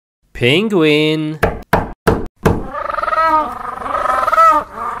Penguin.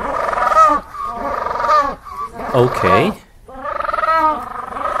 Okay.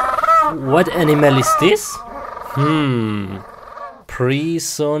 What animal is this?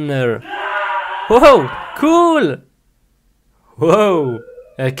 Prisoner. Whoa, cool. Whoa.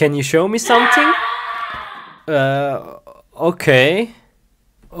 Can you show me something? Okay.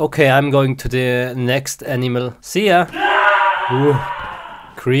 Okay, I'm going to the next animal. See ya. Ooh,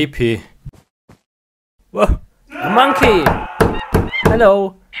 creepy. Whoa, a monkey.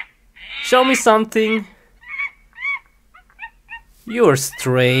 Hello. Show me something. You're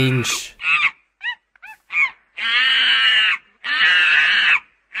strange.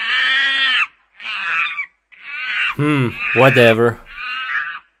 Whatever.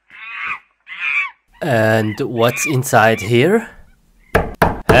 And what's inside here?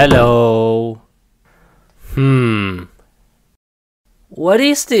 Hello. What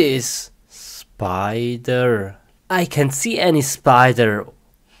is this? Spider. I can't see any spider.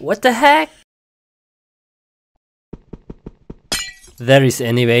 What the heck? There is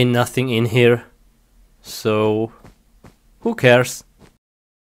anyway nothing in here. So, who cares?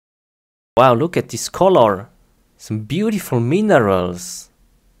 Wow, look at this color. Some beautiful minerals.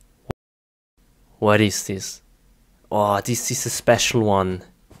 What is this? Oh, this is a special one.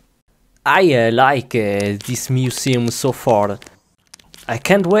 I like this museum so far. I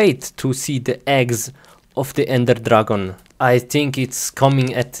can't wait to see the eggs of the Ender Dragon. I think it's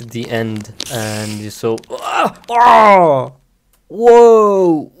coming at the end. And so... Whoa!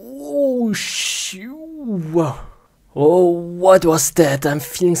 Oh, shoo! Oh, what was that? I'm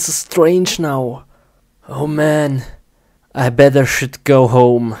feeling so strange now. Oh man, I better should go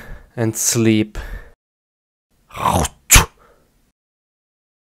home and sleep.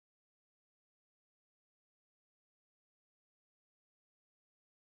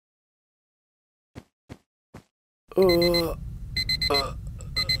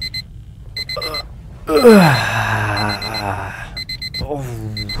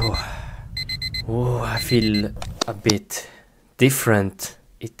 Oh, I feel a bit different.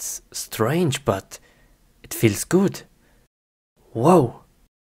 It's strange, but it feels good. Whoa!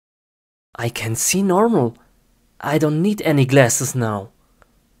 I can see normal. I don't need any glasses now.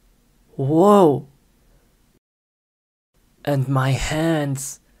 Whoa! And my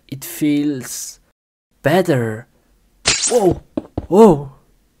hands, it feels better. Whoa! Whoa!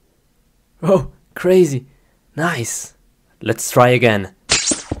 Oh, crazy. Nice. Let's try again.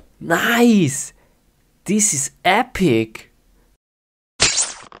 Nice! This is epic.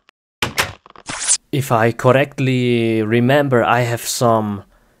 If I correctly remember, I have some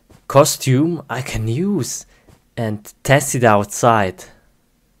costume I can use and test it outside.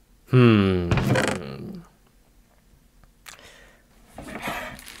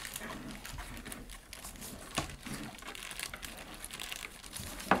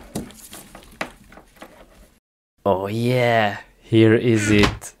 Oh yeah, here is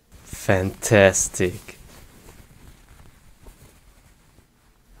it. Fantastic.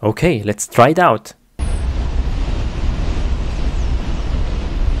 Okay, let's try it out.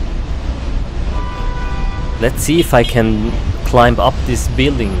 Let's see if I can climb up this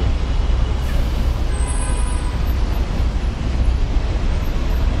building.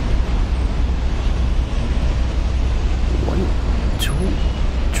 One, two,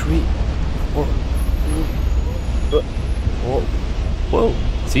 three, four. Whoa, whoa,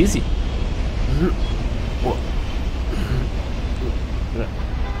 it's easy.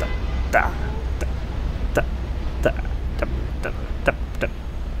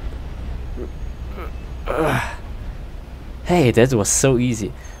 Hey, that was so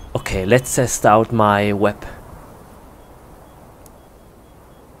easy. Okay, let's test out my web.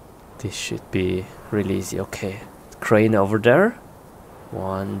 This should be really easy. Okay, crane over there.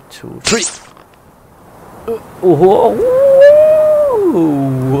 1, 2, 3. Whoa,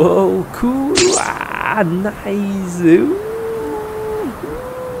 whoa, cool. Ah, nice.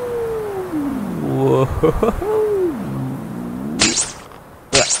 Whoa.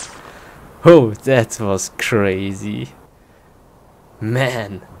 Oh, that was crazy.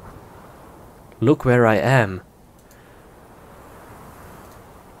 Man, look where I am.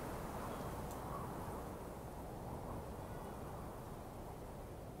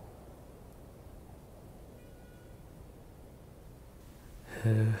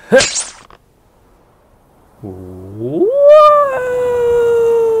 Whoa.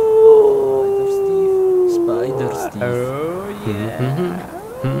 Spider Steve. Oh yeah.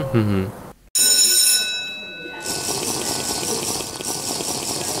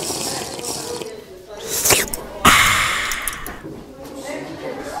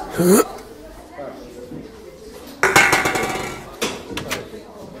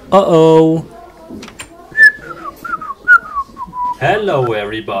 Uh-oh. Hello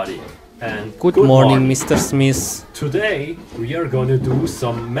everybody and Good morning, Mr. Smith. Today we are gonna do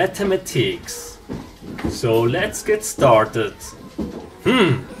some mathematics. So let's get started.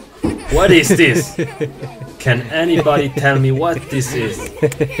 What is this? Can anybody tell me what this is?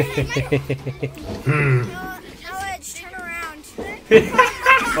 Alex, turn around.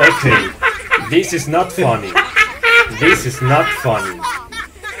 Okay, this is not funny. This is not funny.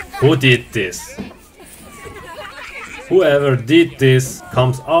 Who did this? Whoever did this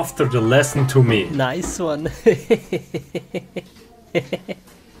comes after the lesson to me. Nice one.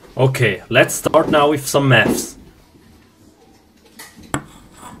 Okay, let's start now with some maths.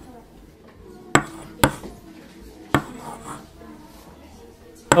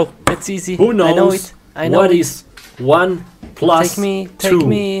 Oh, that's easy. Who knows I know it. I know what it. is 1 plus Take 2?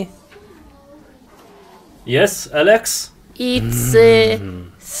 me. Yes, Alex? It's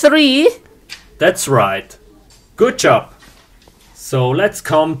 3. That's right. Good job. So let's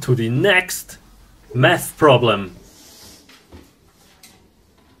come to the next math problem.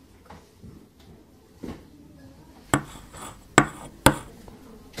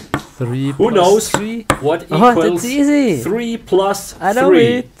 3 Who plus knows 3? what Oh, equals that's easy. 3 plus 3? I know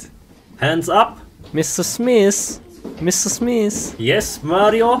it. Hands up. Mr. Smith. Mr. Smith. Yes,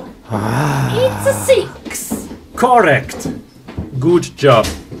 Mario? It's a 6. Correct. Good job.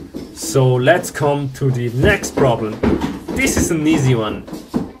 So let's come to the next problem. This is an easy one.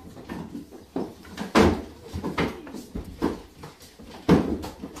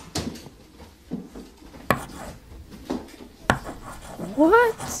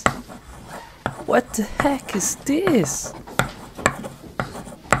 What? What the heck is this?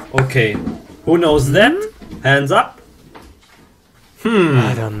 Okay, who knows that? Hands up.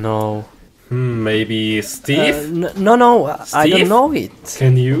 I don't know. Maybe Steve? No, I Steve? don't know it.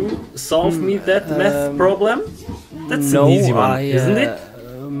 Can you solve me that math problem? That's No, an easy one, isn't it?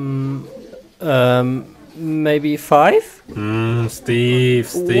 Maybe 5?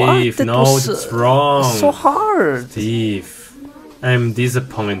 Steve, What? That no, was, that's wrong. So hard. Steve, I'm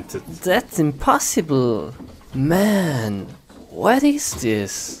disappointed. That's impossible. Man, what is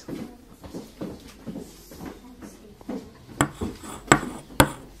this?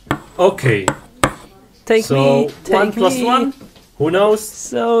 Okay, Take so me, 1 take plus me. 1, who knows?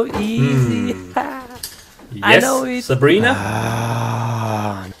 So easy. I Yes, know it. Sabrina?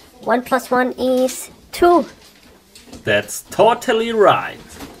 1 plus 1 is 2. That's totally right.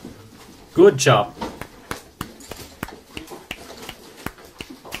 Good job.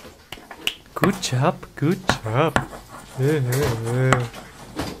 Good job, good job.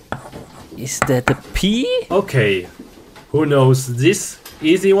 Is that a P? Okay, who knows this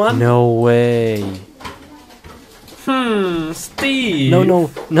easy one? No way. Steve. No.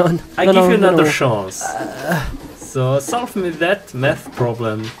 I give you another chance. So solve me that math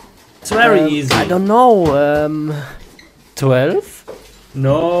problem. It's very easy. I don't know. 12?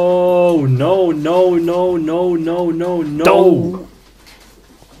 No.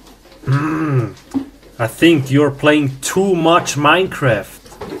 I think you're playing too much Minecraft.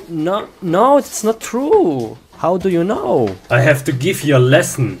 No, it's not true. How do you know? I have to give you a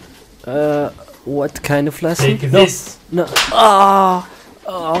lesson. What kind of lesson? Take this. No. Ah.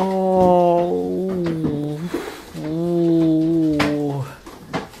 Oh. Ooh.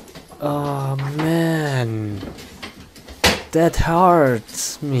 Oh man. That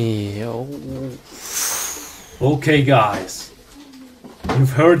hurts me. Oh. Okay, guys.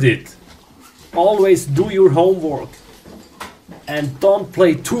 You've heard it. Always do your homework. And don't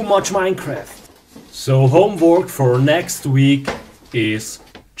play too much Minecraft. So homework for next week is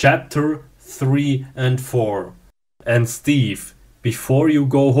chapter 3 and 4. And Steve, before you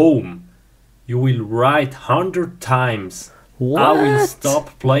go home, you will write 100 times. What? I will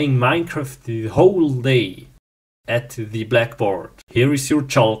stop playing Minecraft the whole day at the blackboard. Here is your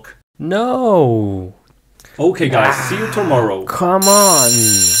chalk. No. Okay guys, see you tomorrow. Come on.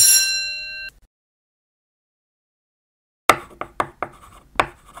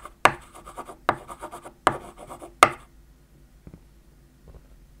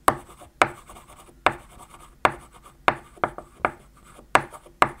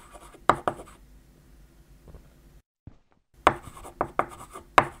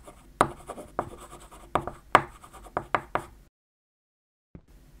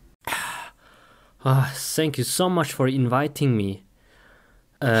 Thank you so much for inviting me.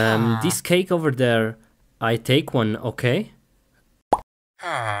 This cake over there, I take one, okay?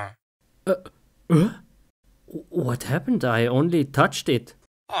 What happened? I only touched it.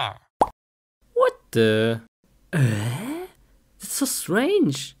 What the? It's so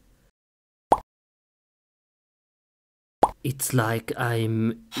strange. It's like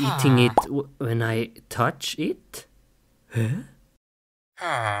I'm eating it when I touch it.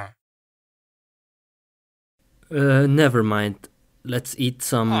 Never mind. Let's eat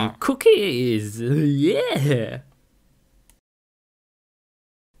some cookies. Yeah.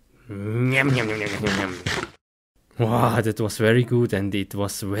 Wow, that was very good and it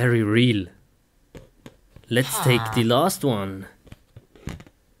was very real. Let's take the last one.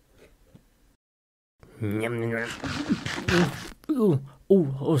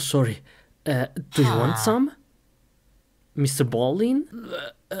 Oh, sorry. Do you want some? Mr. Baldwin?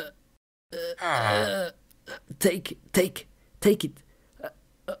 Take it.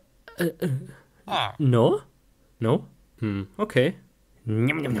 No? No? Okay.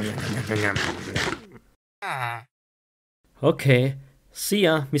 Okay. See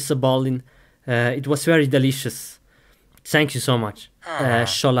ya, Mr. Baldwin. It was very delicious. Thank you so much.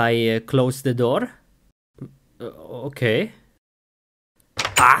 Shall I close the door? Okay.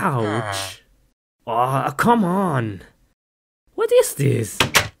 Ouch! Oh, come on! What is this?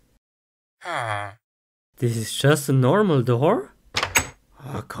 This is just a normal door?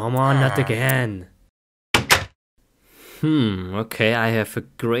 Oh, come on, not again. Okay, I have a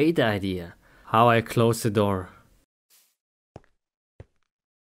great idea. How I close the door.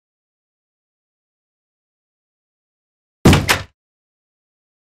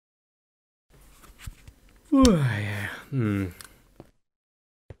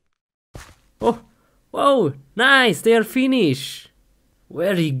 Oh, whoa, nice, they are finished.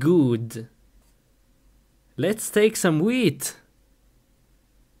 Very good. Let's take some wheat.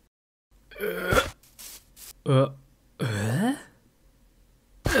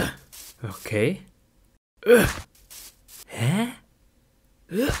 Okay.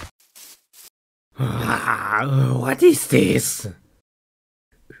 What is this?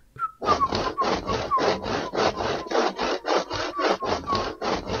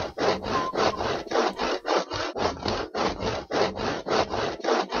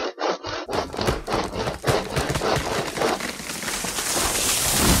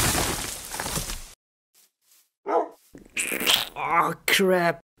 Oh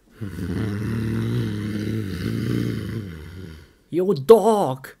crap. Yo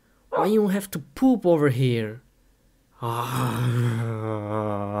dog, why you have to poop over here?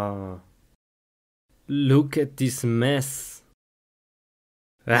 Look at this mess.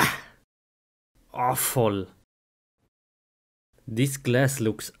 Awful. This glass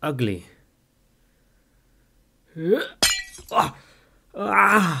looks ugly.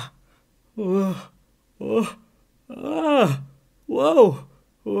 Whoa.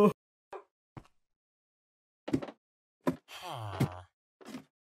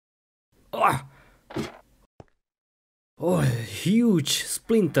 Oh, a huge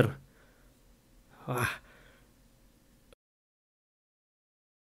splinter.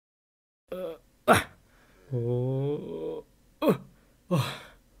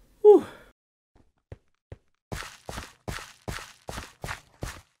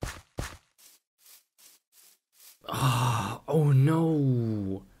 Oh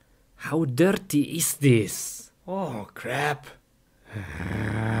no! How dirty is this? Oh crap!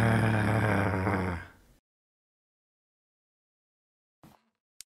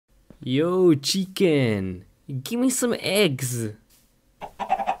 Yo, chicken! Give me some eggs!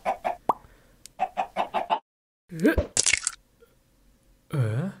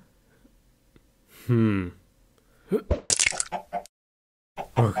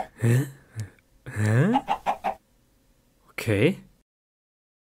 Okay.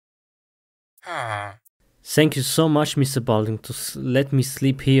 Thank you so much, Mr. Baldwin, to let me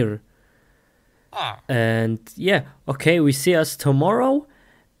sleep here. And yeah, okay, we see us tomorrow.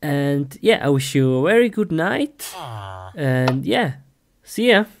 And yeah, I wish you a very good night. And yeah,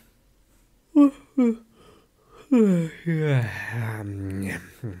 see ya. Oh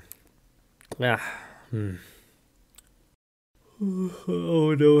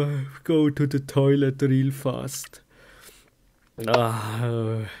no, I go to the toilet real fast. What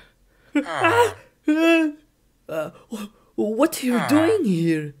are you doing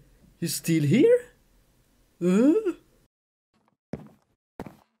here? You still here?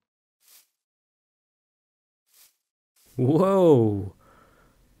 Whoa.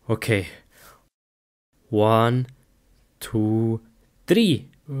 Okay. 1, 2, 3.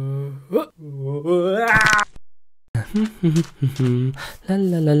 La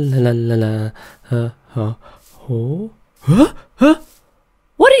la la la la la. Oh. Huh?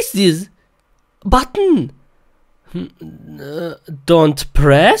 What is this? Button. Don't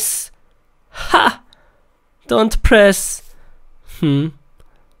press? Ha! Don't press.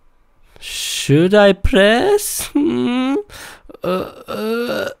 Should I press?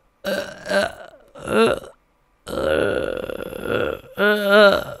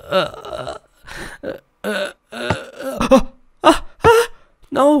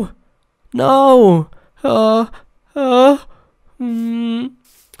 No, no.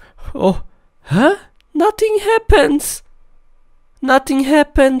 Oh, huh? Nothing happens. Nothing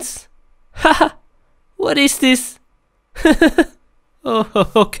happens. Haha. What is this?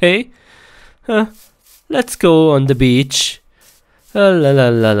 Oh, okay. Let's go on the beach. La la la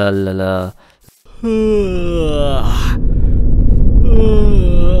la la la.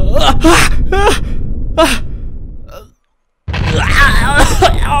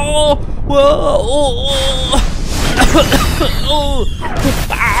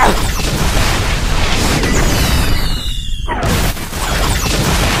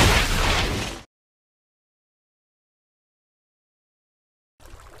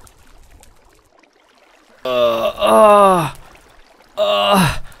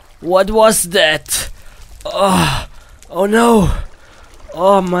 What was that? Oh no!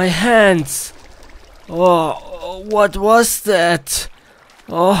 Oh, my hands! Oh, what was that?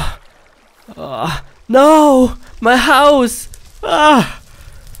 Oh, no! My house!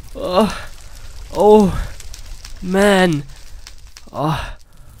 Oh, man!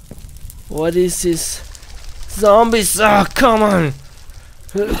 What is this? Zombies! Come on!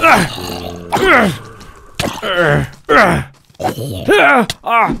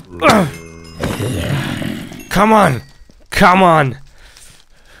 Come on! Come on!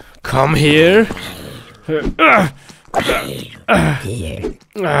 Come here!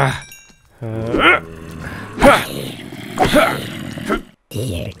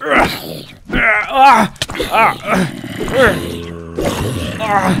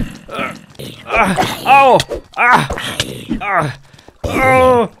 Oh!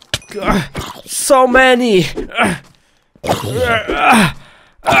 So many!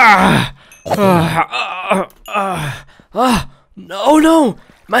 No, no!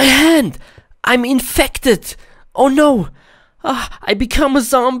 My hand! I'm infected! Oh no! I become a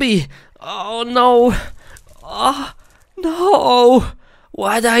zombie! Oh no! No!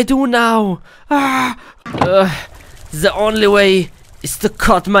 What do I do now? The only way is to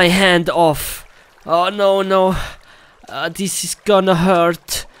cut my hand off. Oh no, no. This is gonna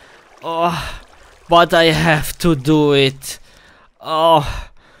hurt. But I have to do it. Oh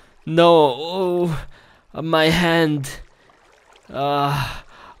no, my hand.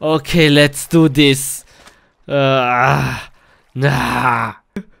 Okay, let's do this. Nah.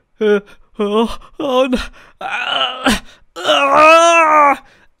 Oh no.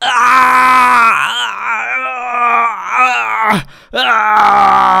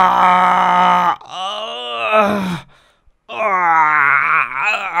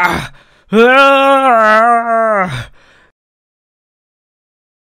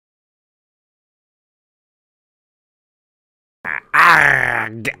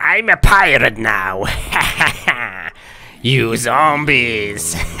 I'm a pirate now. You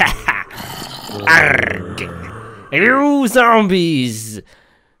zombies. Arg. You zombies!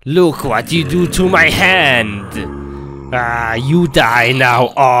 Look what you do to my hand! You die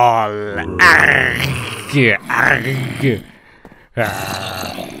now all! Arg. Arg.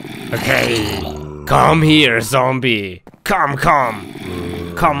 Okay, come here, zombie. Come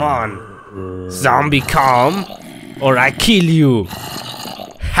on. Zombie, come, or I kill you.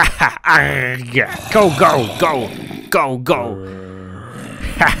 Go.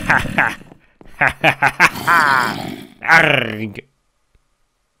 Arg.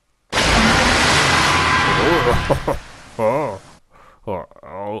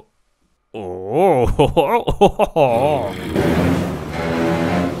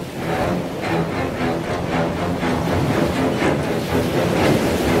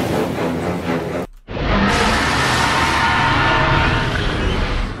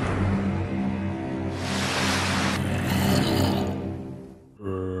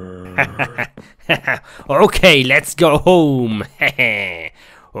 Okay, let's go home.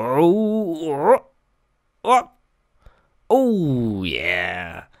 Oh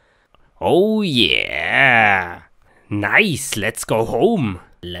yeah. Oh yeah. Nice, let's go home.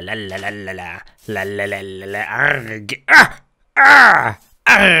 La la la la la la la la la la la. Arg.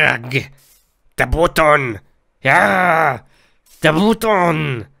 Arg. The button. Yeah. The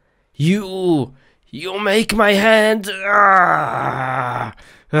button. You make my hand. Arg.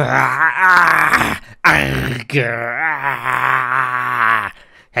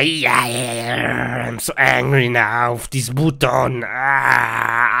 I'm so angry now. This button.